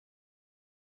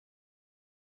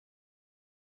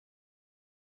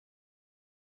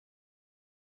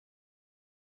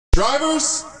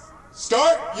Drivers,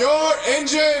 start your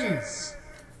engines!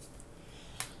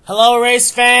 Hello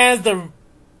race fans, the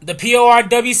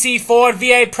PORWC Ford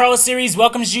V8 Pro Series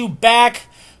welcomes you back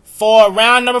for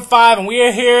round number 5, and we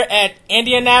are here at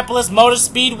Indianapolis Motor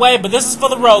Speedway, but this is for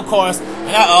the road course.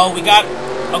 And we got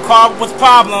a car with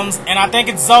problems, and I think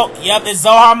it's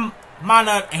Zohar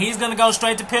Minot, and he's gonna go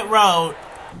straight to pit road.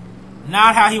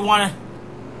 Not how he wanted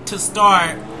to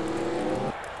start.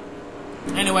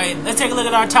 Anyway, let's take a look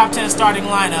at our top 10 starting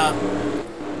lineup.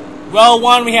 Row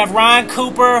 1, we have Ryan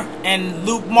Cooper and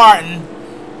Luke Martin.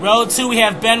 Row 2, we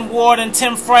have Ben Ward and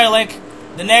Tim Freilich.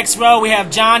 The next row, we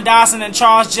have John Dawson and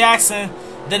Charles Jackson.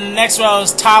 Then the next row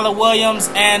is Tyler Williams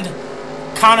and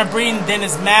Connor Breeden. Then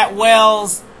it's Matt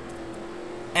Wells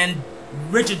and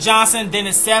Richard Johnson. Then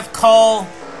it's Seth Cole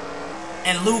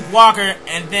and Luke Walker.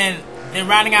 And then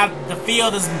rounding out the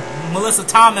field is Melissa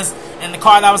Thomas, and the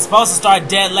car that was supposed to start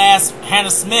dead last, Hannah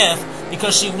Smith,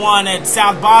 because she won at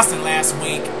South Boston last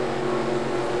week.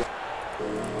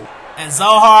 And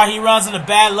Zohar, he runs into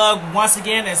bad luck once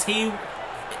again, as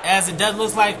it does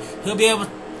look like he'll be able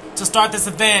to start this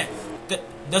event.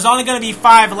 There's only going to be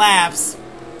 5 laps.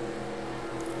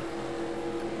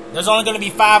 There's only going to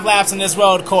be 5 laps in this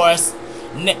road course.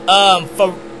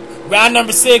 For round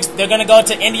number 6, they're going to go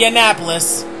to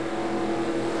Indianapolis.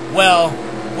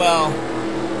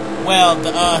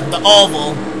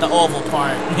 The oval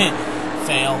part.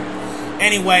 Fail.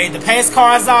 Anyway, the pace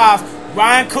car is off.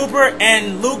 Ryan Cooper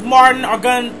and Luke Martin are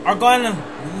going to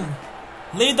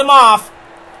lead them off.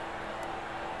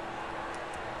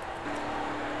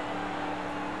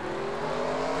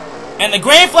 And the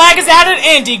green flag is out at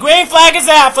Indy. Green flag is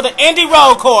out for the Indy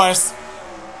road course.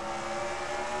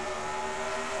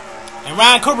 And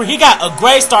Ryan Cooper, he got a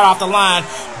great start off the line,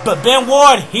 but Ben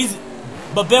Ward, he's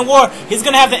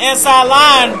gonna have the inside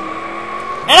line.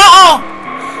 And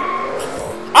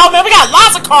oh man, we got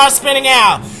lots of cars spinning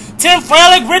out. Tim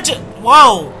Freilich, Richard,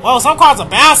 whoa, some cars are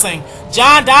bouncing.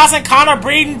 John Dawson, Connor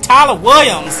Breeden, Tyler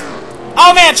Williams.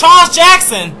 Oh man, Charles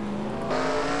Jackson.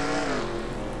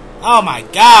 Oh my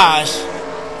gosh.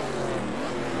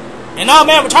 And oh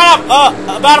man, we're trying to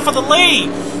battle for the lead.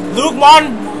 Luke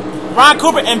Martin, Ryan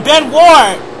Cooper, and Ben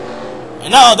Ward.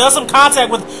 And there's some contact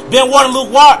with Ben Ward and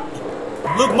Luke Martin.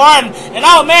 And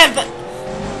oh man,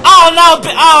 oh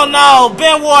no,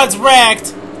 Ben Ward's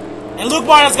wrecked. And Luke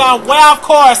Martin's gone way off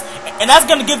course. And that's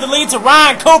going to give the lead to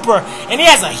Ryan Cooper. And he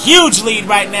has a huge lead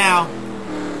right now.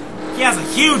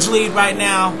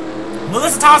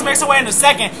 Melissa Thomas makes her way into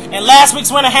second. And last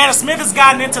week's winner, Hannah Smith, has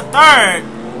gotten into third.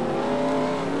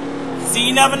 See,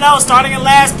 you never know. Starting in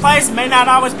last place may not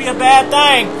always be a bad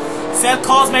thing. Seth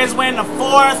Cole's made his way into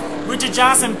 4th. Richard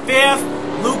Johnson 5th.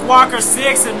 Luke Walker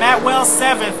 6th. And Matt Wells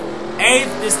 7th.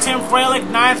 8th is Tim Freilich.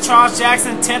 9th, Charles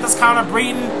Jackson. 10th is Connor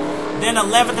Breeden. Then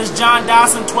 11th is John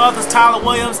Dawson. 12th is Tyler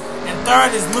Williams. And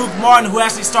 3rd is Luke Martin, who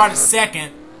actually started 2nd.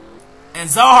 And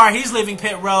Zohar, he's leaving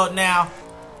pit road now.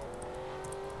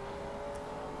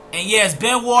 And yes,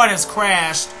 Ben Ward has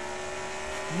crashed.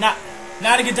 Not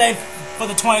a good day for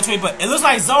the 2020, but it looks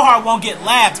like Zohar won't get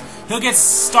lapped. He'll get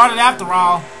started after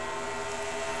all.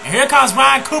 And here comes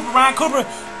Ryan Cooper. Ryan Cooper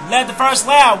led the first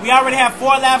lap. We already have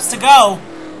 4 laps to go.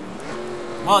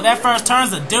 Well, that first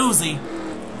turn's a doozy.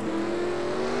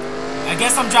 I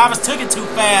guess some drivers took it too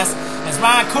fast. As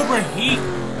Ryan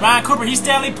Cooper, he's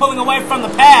steadily pulling away from the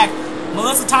pack.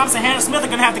 Melissa Thomas and Hannah Smith are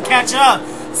going to have to catch up.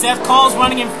 Seth Cole's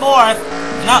running in 4th.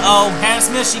 And Hannah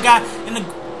Smith, she got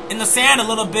in the sand a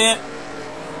little bit.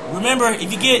 Remember,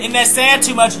 if you get in that sand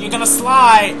too much, you're going to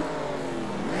slide.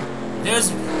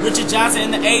 There's Richard Johnson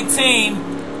in the 18.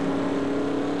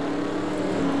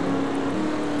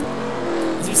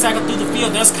 As we cycle through the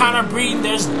field, there's Connor Breeden,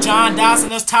 there's John Dawson,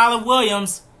 there's Tyler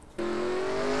Williams.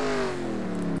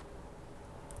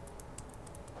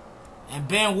 And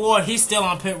Ben Ward, he's still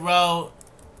on pit road.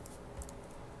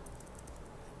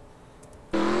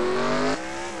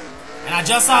 And I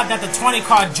just saw that the 20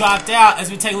 car dropped out. As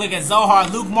we take a look at Zohar,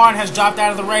 Luke Martin has dropped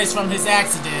out of the race from his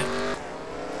accident.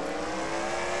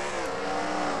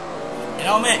 And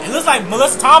oh man, it looks like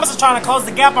Melissa Thomas is trying to close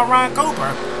the gap on Ryan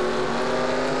Cooper.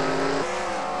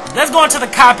 Let's go into the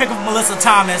cockpit with Melissa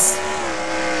Thomas.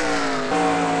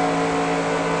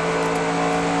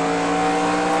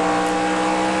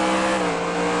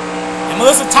 And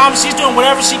Melissa Thomas, she's doing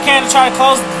whatever she can to try to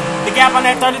close the gap on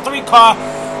that 33 car.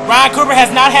 Ryan Cooper has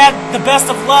not had the best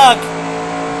of luck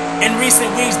in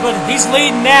recent weeks, but he's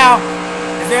leading now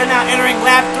as they're now entering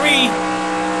lap 3.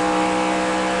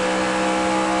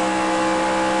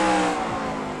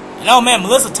 And oh man,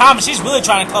 Melissa Thomas, she's really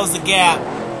trying to close the gap.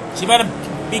 She better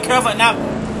be careful and not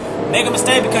make a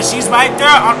mistake, because she's right there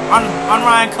on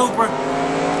Ryan Cooper.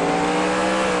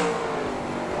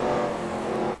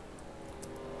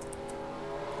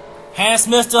 Hannah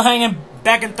Smith still hanging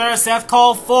back in third. Seth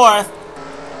Cole fourth.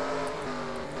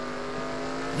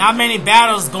 Not many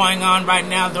battles going on right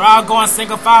now. They're all going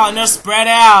single file and they're spread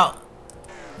out.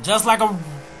 Just like a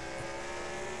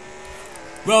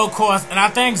road course. And I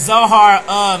think Zohar,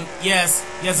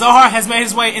 Zohar has made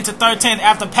his way into 13th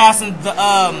after passing the,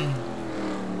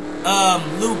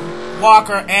 Luke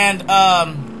Walker and,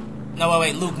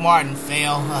 Luke Martin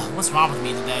fail. What's wrong with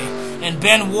me today? And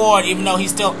Ben Ward, even though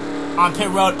he's still on pit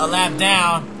road a lap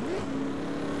down.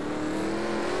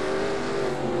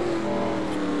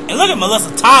 And look at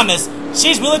Melissa Thomas.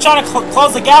 She's really trying to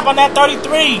close the gap on that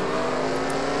 33.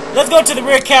 Let's go to the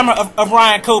rear camera of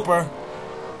Ryan Cooper.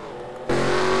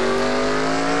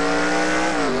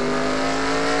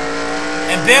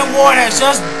 And Ben Ward has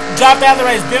just dropped out of the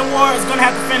race. Ben Ward is going to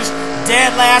have to finish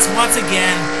dead last once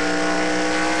again.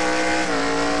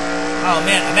 Oh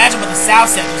man, imagine what the South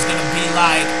Sector is going to be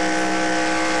like.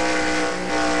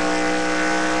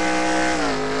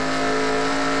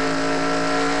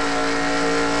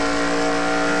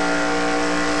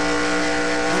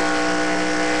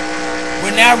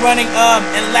 We're now running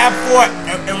in lap 4,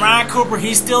 and Ryan Cooper,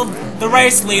 he's still the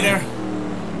race leader.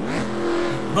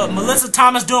 But Melissa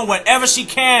Thomas doing whatever she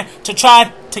can to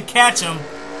try to catch him.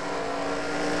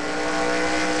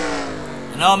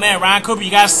 And oh man, Ryan Cooper, you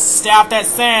gotta stay off that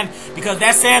sand, because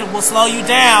that sand will slow you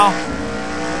down.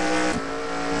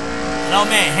 And oh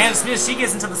man, Hannah Smith, she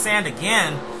gets into the sand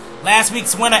again. Last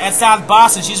week's winner at South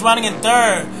Boston, she's running in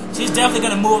third. She's definitely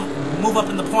gonna move up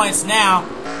in the points now.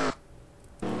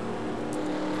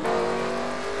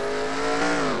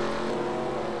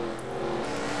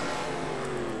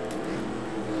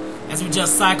 As we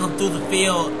just cycle through the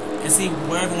field and see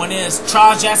where everyone is,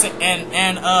 Charles Jackson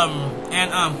and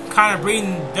Connor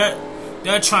Breeden,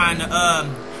 they're trying to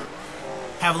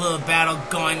have a little battle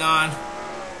going on.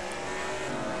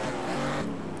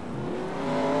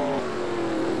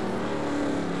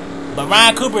 But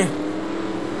Ryan Cooper,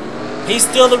 he's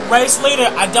still the race leader.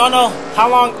 I don't know how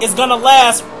long it's gonna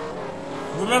last.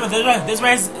 Remember, this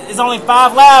race is only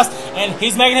 5 laps, and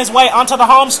he's making his way onto the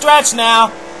home stretch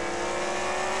now.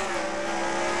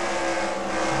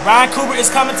 Ryan Cooper is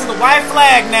coming to the white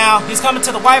flag now. He's coming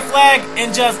to the white flag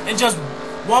in just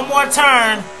one more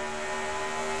turn.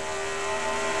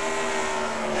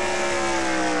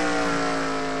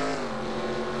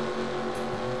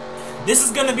 This is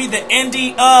going to be the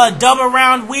Indy double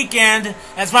round weekend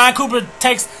as Ryan Cooper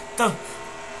takes the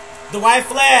white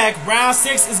flag. Round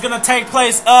 6 is going to take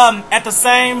place at the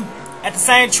same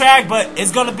track, but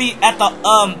it's going to be at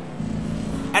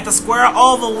the square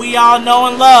oval we all know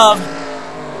and love.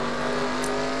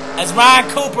 As Ryan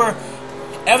Cooper,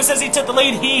 ever since he took the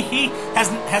lead, he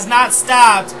has not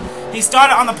stopped. He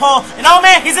started on the pole, and oh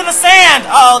man, he's in the sand.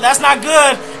 Uh oh, that's not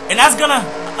good, and that's gonna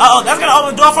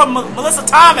open the door for Melissa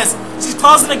Thomas. She's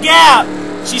closing the gap.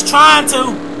 She's trying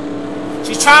to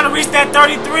reach that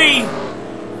 33.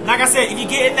 Like I said, if you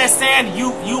get in that sand,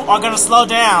 you are gonna slow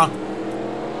down.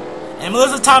 And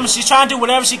Melissa Thomas, she's trying to do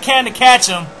whatever she can to catch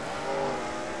him.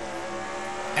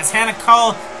 As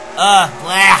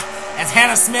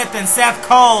Hannah Smith and Seth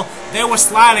Cole, they were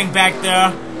sliding back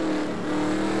there.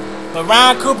 But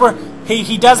Ryan Cooper,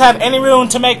 he doesn't have any room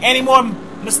to make any more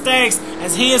mistakes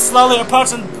as he is slowly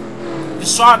approaching the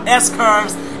sharp S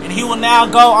curves, and he will now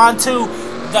go onto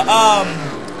the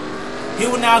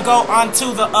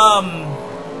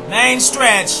main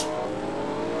stretch.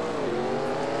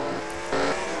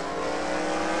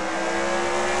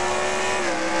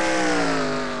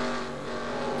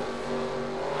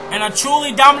 And a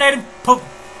truly dominating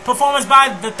performance by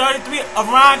the 33 of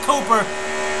Ryan Cooper.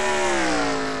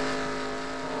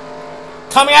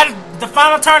 Coming out of the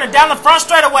final turn and down the front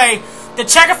straightaway, the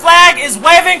checker flag is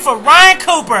waving for Ryan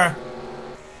Cooper.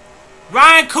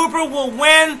 Ryan Cooper will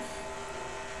win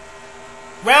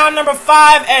round number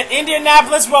 5 at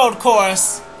Indianapolis Road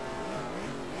Course.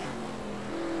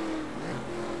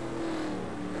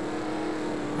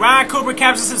 Ryan Cooper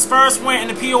captures his first win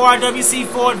in the PORWC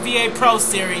Ford VA Pro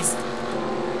Series.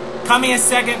 Coming in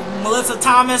second, Melissa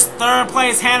Thomas. Third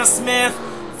place, Hannah Smith.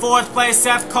 Fourth place,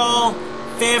 Seth Cole.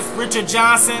 Fifth, Richard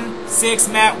Johnson.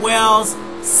 Sixth, Matt Wells.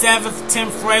 Seventh, Tim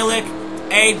Freilich.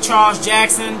 Eighth, Charles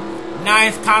Jackson.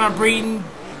 Ninth, Connor Breeden.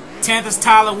 10th is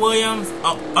Tyler Williams.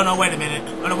 Oh no, wait a minute.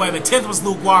 10th was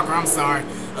Luke Walker, I'm sorry.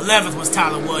 11th was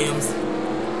Tyler Williams.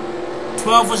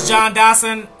 12th was John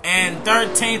Dawson, and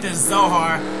 13th is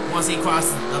Zohar once he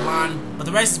crosses the line. But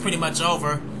the race is pretty much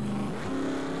over.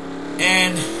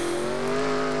 And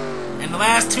the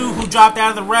last two who dropped out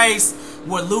of the race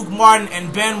were Luke Martin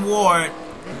and Ben Ward.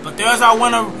 But there's our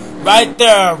winner right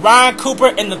there. Ryan Cooper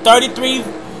in the 33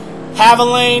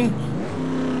 Havoline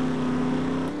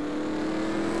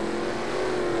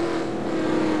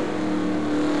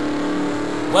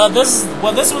Well,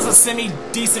 this was a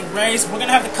semi-decent race. We're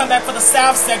gonna have to come back for the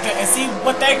south sector and see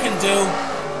what they can do.